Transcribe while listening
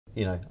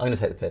you know, I'm going to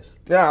take the piss.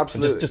 Yeah,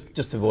 absolutely.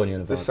 Just to warn you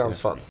in advance. This sounds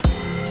fun.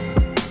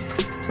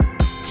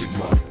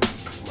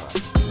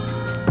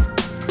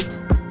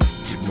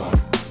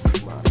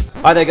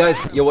 Hi there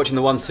guys, you're watching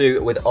the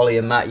 1-2 with Ollie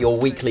and Matt, your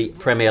weekly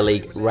Premier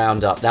League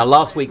roundup. Now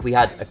last week we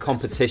had a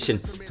competition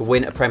to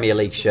win a Premier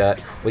League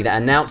shirt. We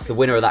announced the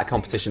winner of that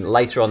competition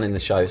later on in the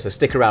show, so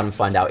stick around and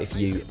find out if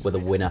you were the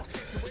winner.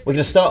 We're going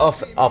to start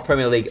off our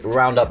Premier League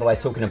roundup by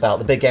talking about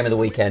the big game of the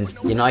weekend,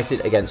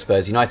 United against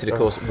Spurs. United of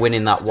course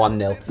winning that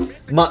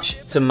 1-0,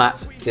 much to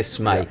Matt's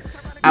dismay.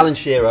 Alan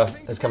Shearer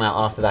has come out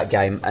after that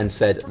game and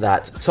said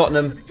that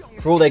Tottenham,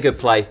 for all their good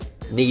play,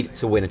 need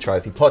to win a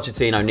trophy.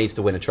 Pochettino needs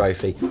to win a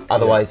trophy,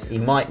 otherwise he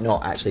might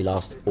not actually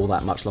last all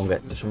that much longer.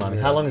 Just remind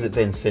me, how long has it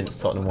been since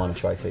Tottenham won a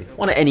trophy?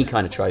 Won any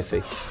kind of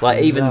trophy,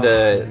 like even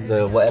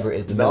the whatever it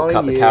is, the Milk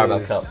Cup, the Carabao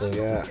Cup,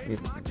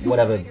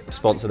 whatever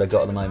sponsor they've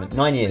got at the moment.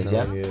 9 years,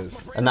 9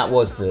 years. And that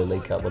was the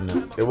League Cup,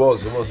 wasn't it? It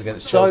was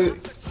against Chelsea. So,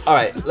 all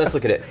right, let's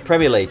look at it.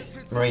 Premier League,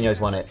 Mourinho's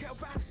won it.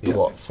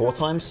 What, 4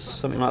 times,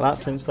 something like that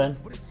since then?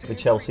 With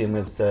Chelsea and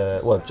with,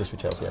 well, just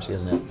with Chelsea actually,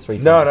 isn't it? 3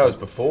 times. No, it was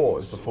before.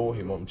 It was before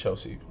he won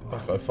Chelsea,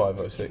 back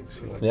 05,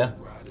 06. Yeah.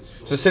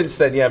 So since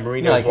then, yeah,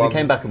 Mourinho's won. won. He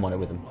came back and won it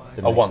with them.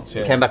 Once,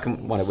 yeah. He came back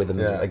and won it with them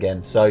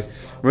again. So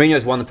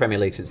Mourinho's won the Premier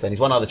League since then. He's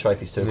won other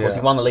trophies too. Of course,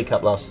 he won the League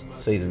Cup last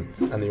season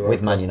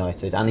with Man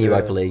United and the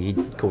Europa League. He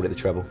called it the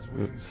treble.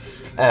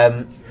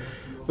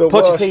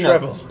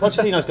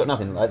 Pochettino's got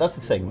nothing. Like, that's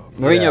the thing.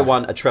 Mourinho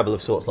won a treble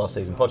of sorts last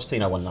season.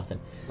 Pochettino won nothing.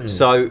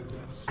 So,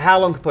 how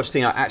long could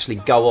Pochettino actually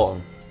go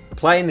on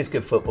playing this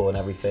good football and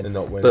everything, and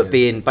not winning, but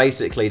being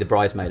basically the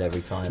bridesmaid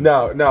every time?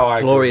 No,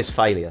 I glorious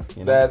agree. failure.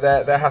 You know?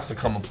 There has to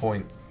come a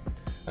point.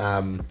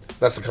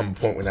 That's to come a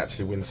point when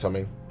actually win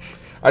something.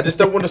 I just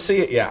don't want to see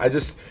it yet.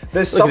 There's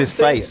Look something, at his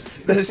face.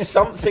 There's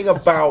something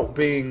about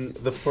being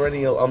the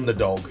perennial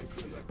underdog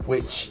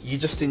which you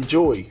just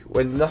enjoy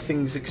when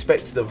nothing's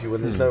expected of you,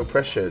 when there's no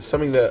pressure. It's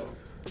something that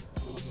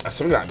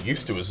I'm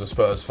used to as a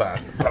Spurs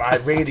fan, but I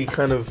really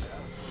kind of,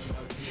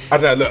 I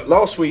don't know. Look,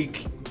 last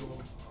week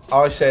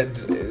I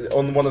said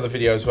on one of the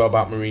videos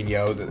about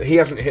Mourinho that he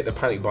hasn't hit the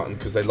panic button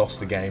because they lost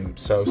the game,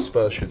 so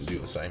Spurs shouldn't do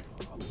the same.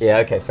 Yeah,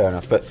 okay, fair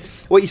enough. But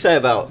what you say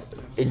about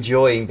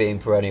enjoying being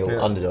perennial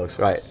underdogs,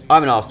 right?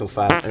 I'm an Arsenal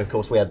fan, and of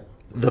course we had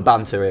the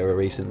banter era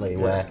recently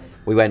where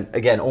we went,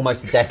 again,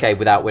 almost a decade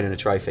without winning a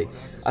trophy.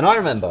 And I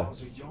remember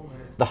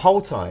the whole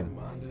time,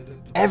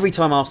 every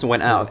time Arsenal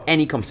went out of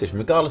any competition,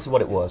 regardless of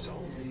what it was,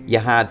 you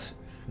had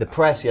the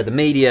press, you had the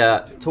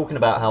media talking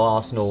about how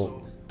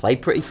Arsenal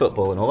played pretty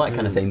football and all that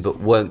kind of thing, but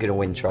weren't going to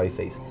win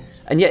trophies.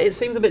 And yet it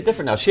seems a bit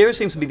different now. Shearer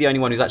seems to be the only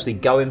one who's actually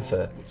going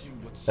for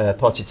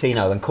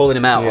Pochettino and calling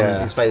him out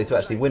on his failure to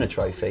actually win a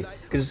trophy.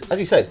 Because, as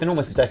you say, it's been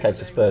almost a decade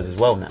for Spurs as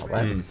well now,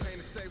 right?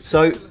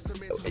 So,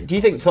 do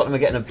you think Tottenham are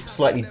getting a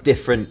slightly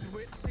different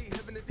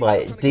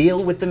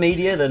deal with the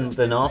media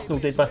than Arsenal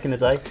did back in the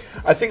day?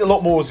 I think a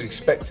lot more was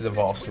expected of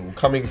Arsenal,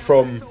 coming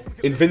from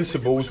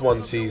Invincibles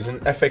one season,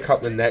 FA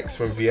Cup the next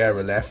when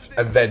Vieira left,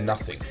 and then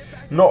nothing.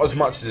 Not as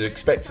much as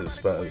expected of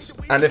Spurs.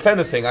 And if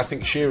anything, I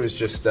think Shearer's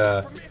just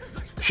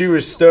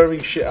Shearer's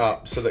stirring shit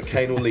up so that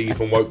Kane will leave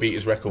and won't beat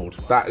his record.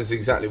 That is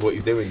exactly what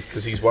he's doing,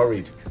 because he's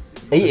worried.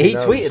 He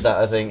tweeted that,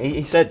 I think.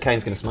 He said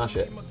Kane's going to smash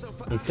it.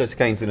 He said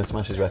Kane's going to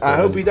smash his record. I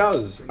hope he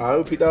does. I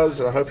hope he does,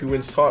 and I hope he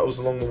wins titles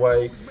along the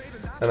way.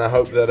 And I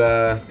hope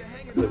that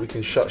we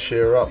can shut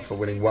Shearer up for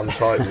winning one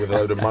title with a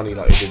load of money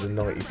like he did in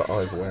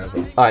 '95 or whatever.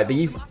 Alright, but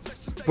you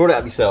brought it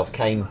up yourself,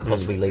 Kane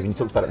possibly leaving. You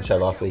talked about it on the show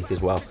last week as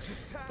well.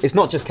 It's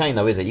not just Kane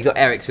though, is it? You've got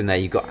Eriksen there,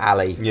 you've got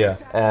Ali. Yeah.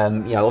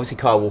 You know, obviously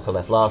Kyle Walker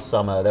left last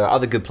summer. There are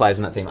other good players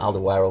in that team,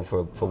 Alderweireld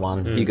for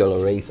one, Hugo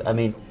Lloris. I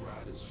mean,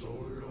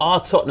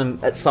 are Tottenham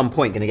at some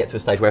point going to get to a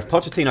stage where if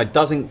Pochettino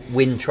doesn't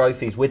win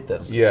trophies with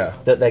them,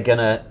 that they're going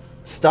to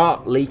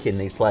start leaking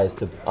these players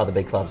to other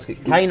big clubs?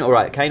 Kane, all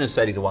right, Kane has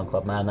said he's a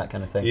one-club man, that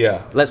kind of thing.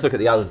 Yeah. Let's look at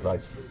the others though.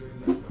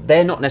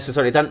 They don't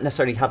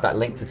necessarily have that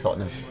link to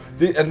Tottenham.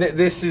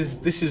 This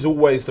is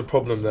always the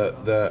problem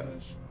that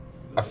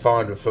I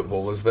find with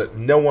football, is that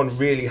no one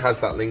really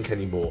has that link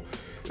anymore.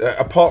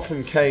 Apart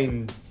from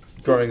Kane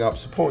growing up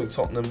supporting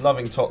Tottenham,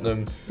 loving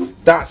Tottenham,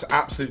 that's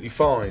absolutely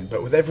fine.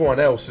 But with everyone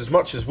else, as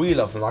much as we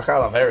love them, like I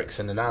love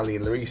Eriksen and Ali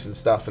and Lloris and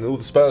stuff, and all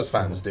the Spurs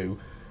fans do,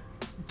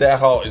 their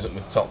heart isn't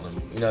with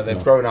Tottenham. You know,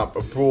 they've grown up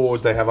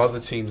abroad, they have other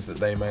teams that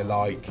they may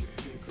like.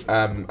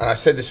 And I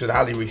said this with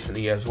Ali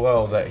recently as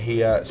well, that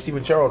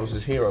Steven Gerrard was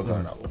his hero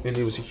growing up, and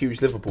he was a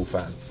huge Liverpool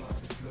fan.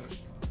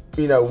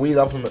 You know, we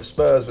love him at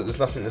Spurs, but there's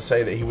nothing to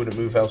say that he wouldn't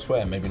move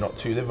elsewhere, maybe not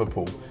to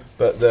Liverpool.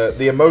 But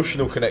the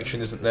emotional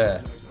connection isn't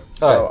there.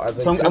 So,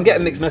 I'm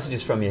getting mixed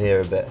messages from you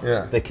here a bit.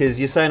 Yeah. Because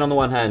you're saying on the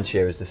one hand,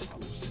 Shearer's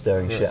just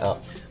stirring shit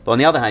up. But on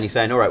the other hand, you're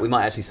saying, all right, we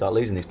might actually start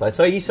losing these players.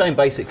 So are you saying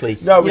basically,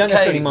 you don't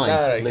necessarily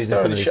mind losing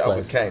some of these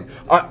players? Kane.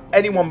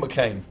 Anyone but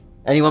Kane.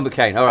 Anyone but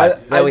Kane. All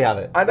right, there we have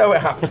it. I know it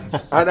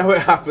happens. I know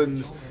it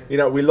happens. You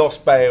know, we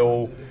lost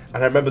Bale,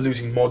 and I remember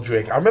losing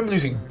Modric. I remember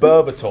losing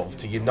Berbatov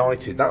to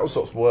United. That was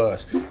what's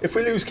worse. If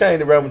we lose Kane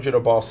to Real Madrid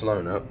or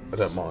Barcelona, I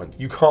don't mind.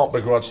 You can't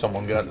begrudge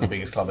someone going to the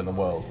biggest club in the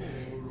world.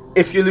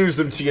 If you lose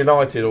them to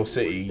United or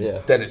City,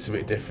 then it's a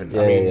bit different.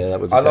 I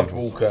mean, I loved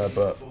Walker,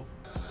 but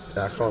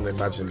I can't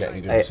imagine getting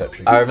a good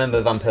reception. I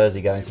remember Van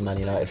Persie going to Man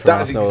United from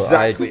Arsenal.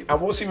 Arsenal. Exactly. And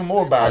what's even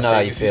more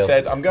embarrassing is he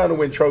said, I'm going to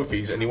win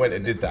trophies, and he went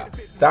and did that.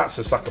 That's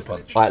a sucker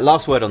punch. All right,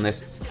 last word on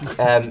this.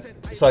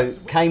 So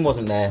Kane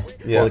wasn't there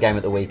for the game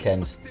at the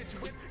weekend.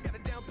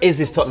 Is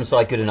this Tottenham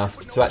side good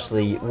enough to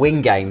actually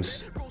win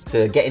games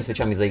to get into the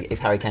Champions League if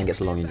Harry Kane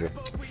gets a long injury?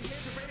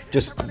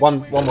 Just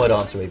one word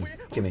answer, even.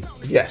 Give me.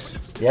 Yes.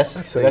 Yes?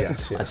 I'd say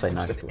yes. Yeah. I'd say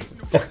no.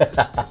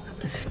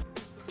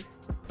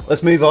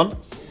 Let's move on.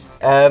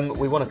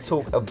 We want to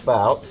talk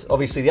about,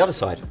 obviously, the other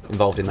side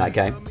involved in that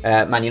game,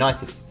 Man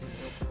United.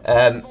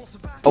 A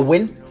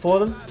win for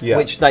them,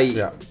 which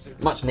they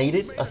much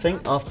needed, I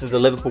think, after the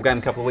Liverpool game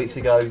a couple of weeks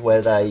ago,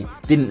 where they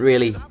didn't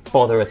really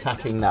bother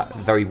attacking that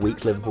very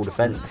weak Liverpool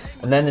defence,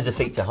 and then the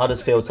defeat to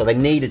Huddersfield, so they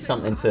needed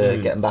something to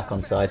get them back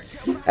on side.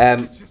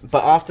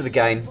 But after the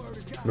game,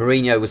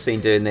 Mourinho was seen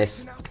doing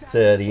this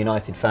to the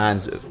United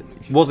fans,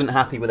 wasn't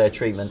happy with their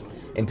treatment,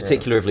 in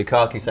particular of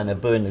Lukaku, saying they're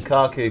booing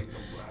Lukaku.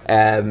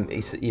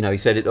 He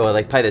said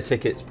they pay their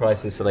tickets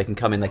prices so they can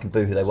come in, they can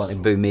boo who they want, they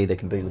can boo me, they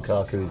can boo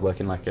Lukaku who's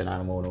working like an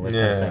animal and all this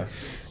kind of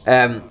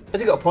thing. Has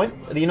he got a point?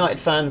 Are the United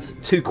fans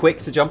too quick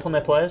to jump on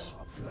their players?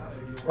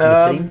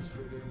 The team?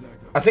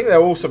 I think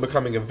they're also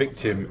becoming a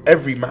victim.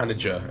 Every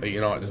manager at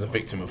United is a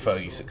victim of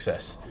Fergie's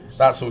success.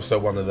 That's also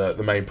one of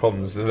the main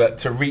problems, that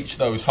to reach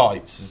those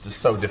heights is just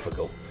so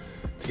difficult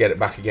to get it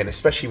back again,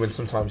 especially when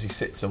sometimes he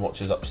sits and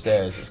watches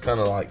upstairs. It's kind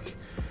of like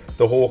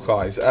the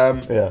Hawkeyes.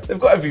 They've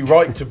got every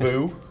right to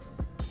boo.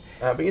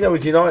 But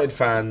with United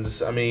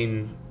fans, I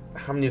mean,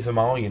 how many of them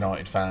are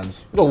United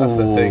fans? That's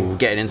the thing.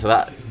 Getting into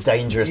that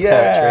dangerous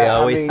territory,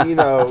 are we? I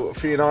mean,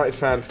 for United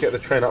fans to get the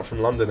train up from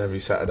London every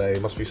Saturday,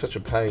 it must be such a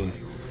pain.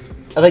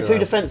 Are they too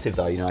defensive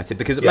though, United?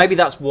 Because maybe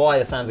that's why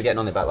the fans are getting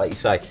on their back, like you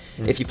say.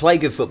 If you play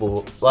good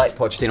football, like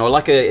Pochettino, or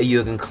like a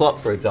Jurgen Klopp,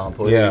 for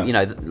example, who,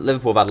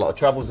 Liverpool have had a lot of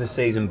troubles this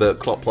season, but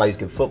Klopp plays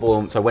good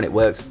football, so when it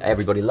works,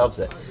 everybody loves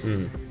it.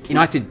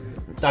 United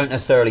don't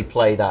necessarily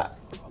play that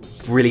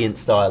brilliant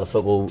style of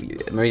football.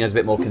 Mourinho's a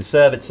bit more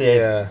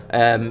conservative.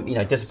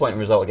 Disappointing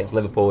result against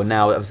Liverpool, and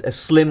now a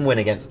slim win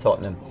against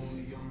Tottenham.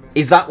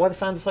 Is that why the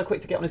fans are so quick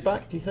to get on his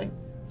back, do you think?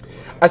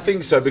 I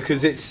think so,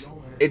 because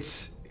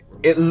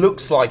it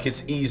looks like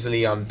it's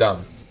easily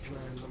undone.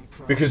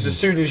 Because as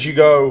soon as you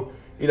go,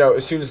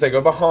 as soon as they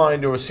go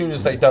behind or as soon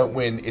as they don't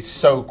win, it's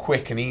so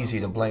quick and easy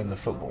to blame the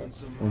football.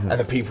 And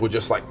the people are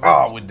just like,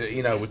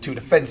 we're too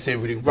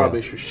defensive, we're doing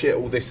rubbish, we're shit,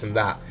 all this and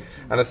that.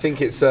 And I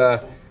think it's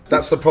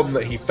that's the problem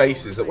that he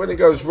faces, that when it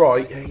goes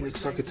right, he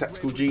looks like a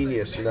tactical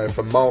genius, for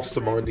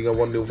masterminding a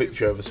 1-0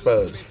 victory over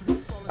Spurs.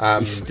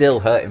 He's still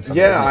hurting from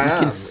it, I am.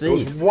 You can see. It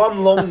was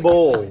one long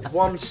ball,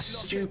 one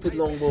stupid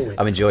long ball.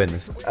 I'm enjoying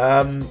this.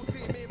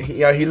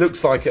 He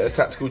looks like a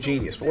tactical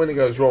genius, but when it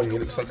goes wrong, he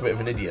looks like a bit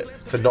of an idiot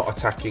for not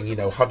attacking,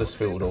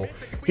 Huddersfield, or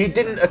he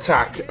didn't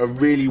attack a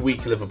really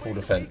weak Liverpool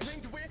defence.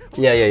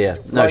 Yeah.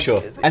 No,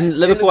 sure. And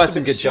Liverpool had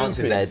some good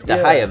chances there. De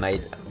Gea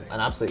made an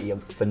absolutely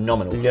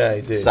phenomenal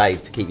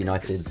save to keep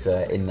United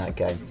in that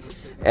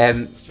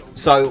game.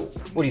 So,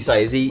 what do you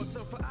say? Is he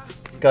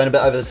going a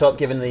bit over the top,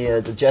 given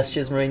the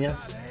gestures, Mourinho?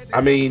 I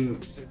mean,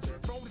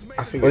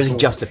 I think. Or is he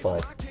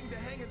justified?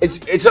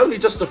 It's only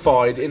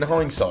justified in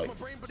hindsight.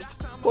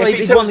 Well,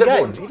 he won the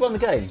game. He won the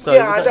game. So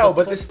I know,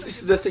 but this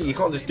is the thing. You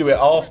can't just do it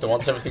after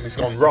once everything's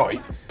gone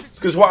right.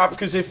 Because what happened?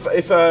 Because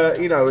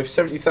if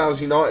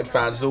 70,000 United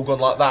fans had all gone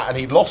like that and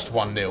he'd lost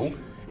 1-0.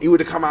 He would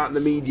have come out in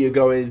the media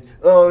going,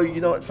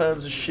 United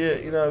fans are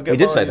shit, get he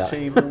did say that.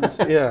 Team.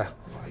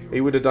 He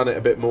would have done it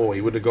a bit more.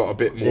 He would have got a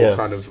bit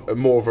more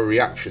more of a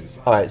reaction.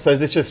 All right, so is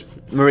this just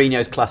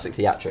Mourinho's classic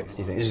theatrics,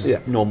 do you think? This is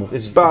just normal,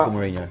 this is typical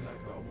Mourinho.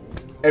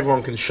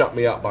 Everyone can shut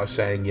me up by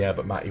saying,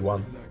 but Matty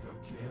won.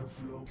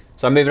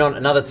 So moving on,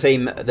 another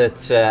team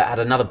that had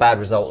another bad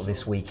result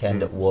this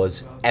weekend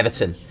was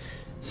Everton.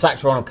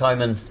 Sacked Ronald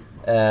Koeman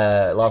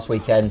last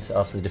weekend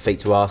after the defeat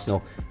to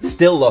Arsenal.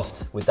 Still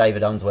lost with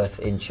David Unsworth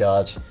in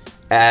charge.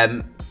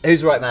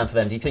 Who's the right man for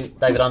them? Do you think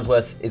David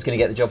Unsworth is going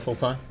to get the job full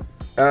time?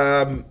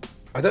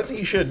 I don't think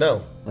he should,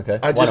 no. Okay.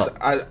 Why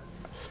not?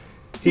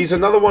 He's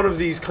another one of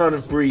these kind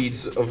of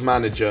breeds of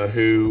manager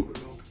who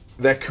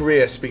their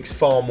career speaks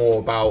far more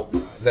about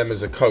them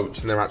as a coach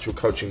than their actual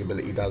coaching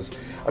ability does.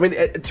 I mean,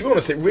 to be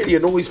honest, it really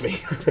annoys me.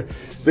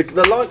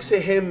 the likes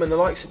of him and the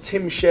likes of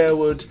Tim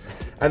Sherwood,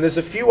 and there's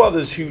a few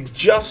others who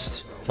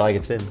just... Tiger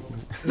Tim.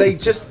 They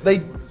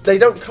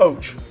don't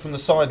coach from the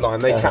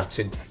sideline, they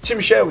captain. Tim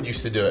Sherwood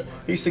used to do it.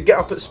 He used to get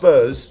up at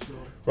Spurs,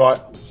 right,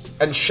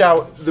 and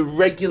shout the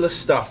regular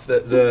stuff,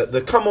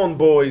 the come on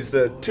boys,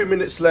 the 2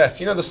 minutes left,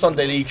 the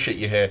Sunday League shit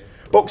you hear.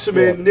 Box them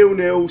in,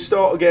 0-0,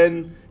 start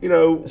again,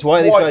 So why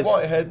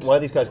are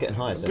these guys getting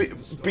hired?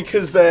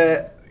 Because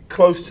they're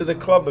close to the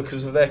club,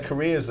 because of their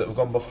careers that have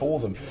gone before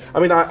them. I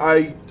mean,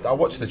 I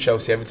watched the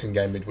Chelsea-Everton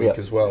game midweek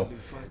as well,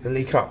 the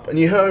League Cup, and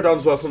you heard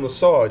Unsworth on the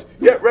side.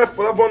 Yeah, ref,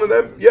 we'll have one of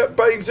them. Yeah,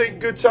 Bainesy,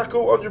 good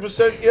tackle,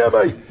 100%. Yeah,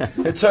 mate.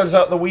 It turns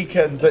out the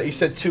weekend that he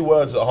said 2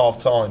 words at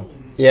half-time.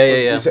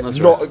 Yeah. Is it That's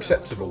not right.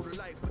 acceptable?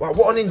 Wow,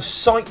 what an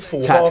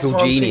insightful Tactical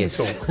half-time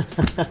genius. team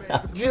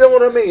talk. Do you know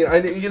what I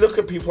mean? You look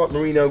at people like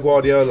Mourinho,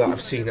 Guardiola,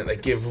 I've seen that they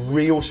give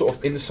real sort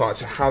of insights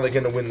to how they're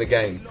going to win the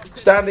game.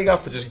 Standing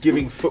up and just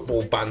giving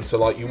football banter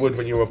like you would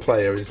when you were a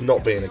player is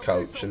not being a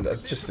coach, and I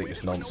just think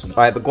it's nonsense.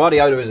 All right, but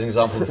Guardiola is an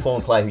example of a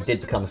former player who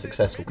did become a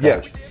successful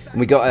coach. Yeah.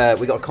 And we got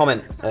a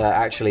comment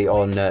actually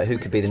on who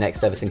could be the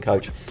next Everton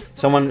coach.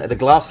 Someone, the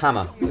Glass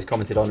Hammer, has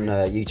commented on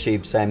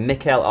YouTube saying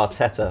Mikel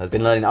Arteta has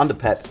been learning under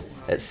Pep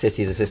at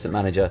City's assistant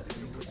manager.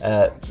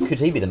 Could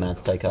he be the man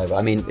to take over?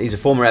 I mean, he's a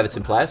former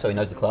Everton player, so he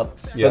knows the club.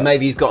 Yeah. But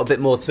maybe he's got a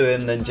bit more to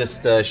him than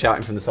just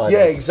shouting from the sidelines.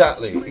 Yeah,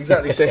 exactly.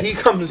 So he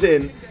comes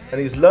in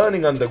and he's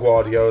learning under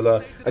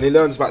Guardiola, and he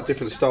learns about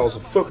different styles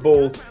of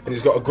football, and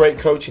he's got a great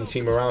coaching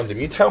team around him.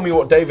 You tell me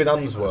what David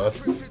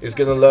Unsworth is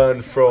going to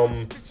learn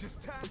from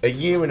a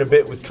year and a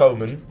bit with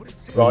Coleman,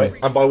 right?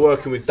 And by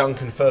working with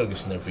Duncan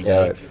Ferguson every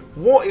day. Yeah.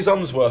 What is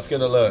Unsworth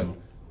going to learn?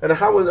 And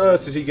how on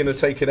earth is he going to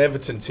take an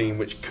Everton team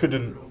which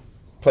couldn't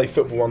play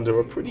football under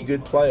a pretty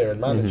good player and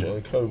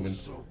manager, Coleman?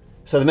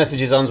 So the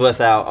message is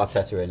Unsworth out,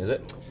 Arteta in, is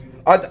it?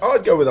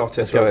 I'd go with Arteta.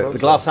 Let's go. The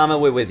Glass Hammer,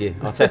 we're with you.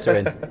 Arteta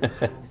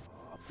in.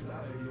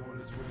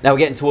 Now we're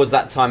getting towards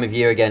that time of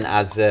year again,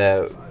 as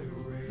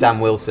Dan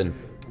Wilson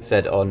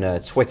said on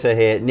Twitter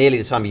here. Nearly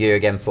the time of year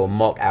again for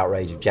mock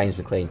outrage of James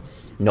McClean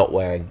not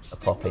wearing a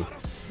poppy.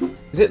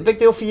 Is it a big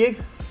deal for you?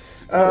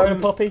 Not wearing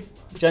a poppy?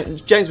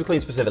 James McClean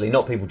specifically,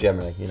 not people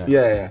generally, you know.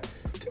 Yeah.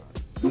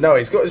 No,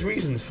 he's got his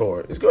reasons for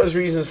it. He's got his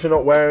reasons for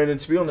not wearing it.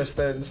 To be honest,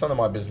 it's none of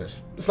my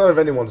business. It's none of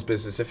anyone's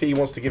business. If he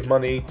wants to give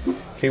money,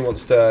 if he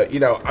wants to,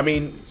 I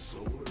mean,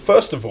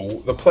 first of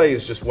all, the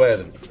players just wear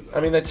them. I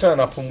mean, they turn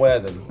up and wear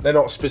them. They're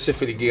not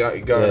specifically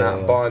going out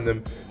and buying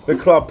them. The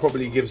club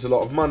probably gives a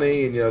lot of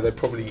money, and they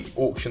probably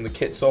auction the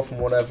kits off and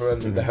whatever,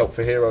 and the Help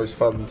for Heroes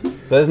fund.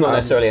 But there's not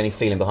necessarily any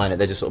feeling behind it.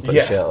 They just sort of put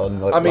a shirt on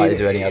like they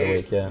do any other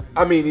week. Yeah.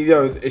 I mean,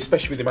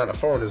 especially with the amount of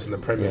foreigners in the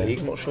Premier League,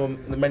 I'm not sure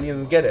many of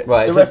them get it.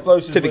 Right. The ref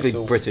blows his typically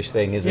whistle. British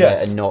thing, isn't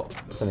it? And not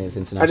something that's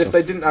international. And if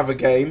they didn't have a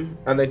game,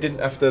 and they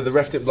didn't have to, the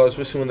ref didn't blow his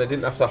whistle, and they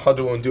didn't have to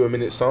huddle and do a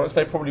minute's silence,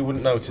 they probably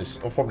wouldn't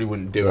notice, or probably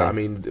wouldn't do it. I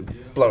mean,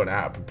 blowing it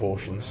out of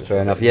proportion.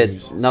 Fair enough. Yeah.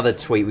 Another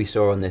tweet we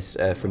saw on this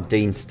from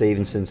Dean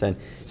Stevenson saying,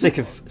 sick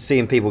of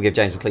seeing people give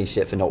James McClean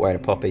shit for not wearing a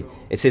poppy.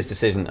 It's his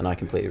decision, and I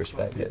completely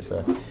respect it.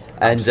 So,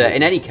 and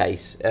in any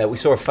case, we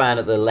saw a fan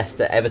at the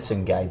Leicester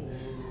Everton game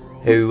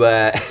who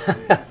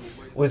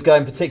was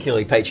going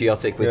particularly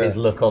patriotic with his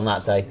look on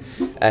that day,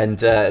 and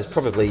has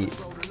probably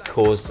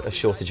caused a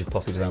shortage of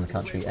poppies around the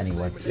country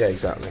anyway. Yeah,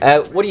 exactly.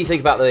 What do you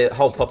think about the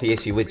whole poppy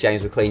issue with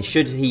James McClean?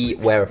 Should he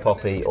wear a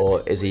poppy,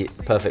 or is he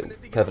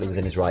perfectly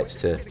within his rights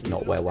to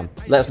not wear one?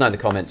 Let us know in the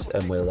comments,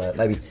 and we'll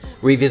maybe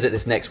revisit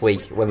this next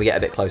week when we get a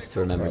bit closer to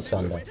Remembrance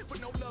Sunday.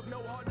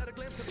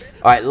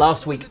 All right,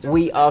 last week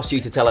we asked you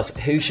to tell us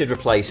who should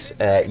replace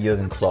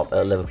Jurgen Klopp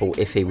at Liverpool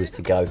if he was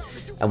to go.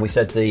 And we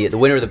said the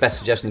winner of the best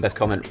suggestion, the best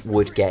comment,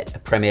 would get a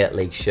Premier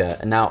League shirt.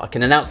 And now I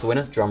can announce the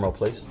winner. Drum roll,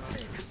 please.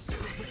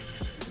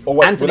 Oh,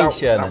 wait, Anthony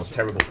Sherman. That was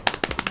terrible.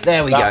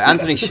 There we go,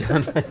 Anthony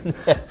Sherman.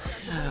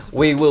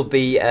 We will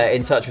be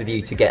in touch with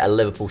you to get a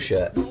Liverpool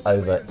shirt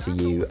over to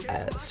you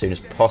as soon as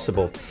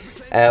possible.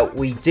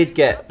 We did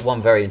get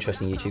one very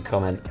interesting YouTube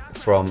comment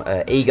from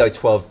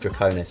Ego12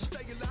 Draconis,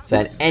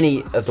 saying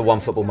any of the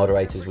Onefootball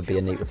moderators would be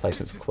a neat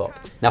replacement for Klopp.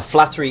 Now,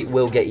 flattery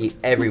will get you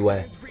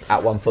everywhere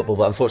at Onefootball,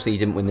 but unfortunately you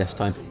didn't win this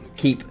time.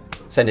 Keep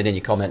sending in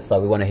your comments,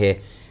 though. We want to hear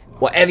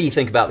whatever you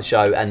think about the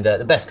show, and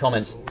the best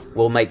comments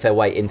will make their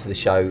way into the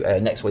show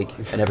next week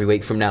and every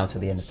week from now to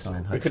the end of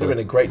time, hopefully. We could have been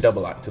a great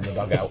double act in the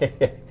dugout.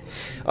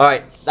 All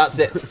right, that's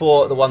it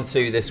for the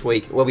 1-2 this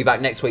week. We'll be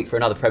back next week for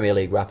another Premier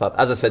League wrap-up.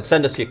 As I said,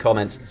 send us your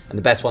comments, and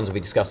the best ones will be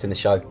discussed in the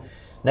show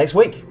next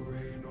week.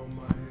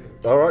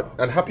 All right,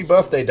 and happy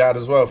birthday, Dad,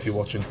 as well, if you're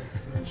watching.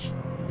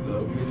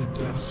 Love me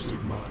to death,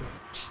 stigmata.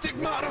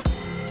 Stigmata.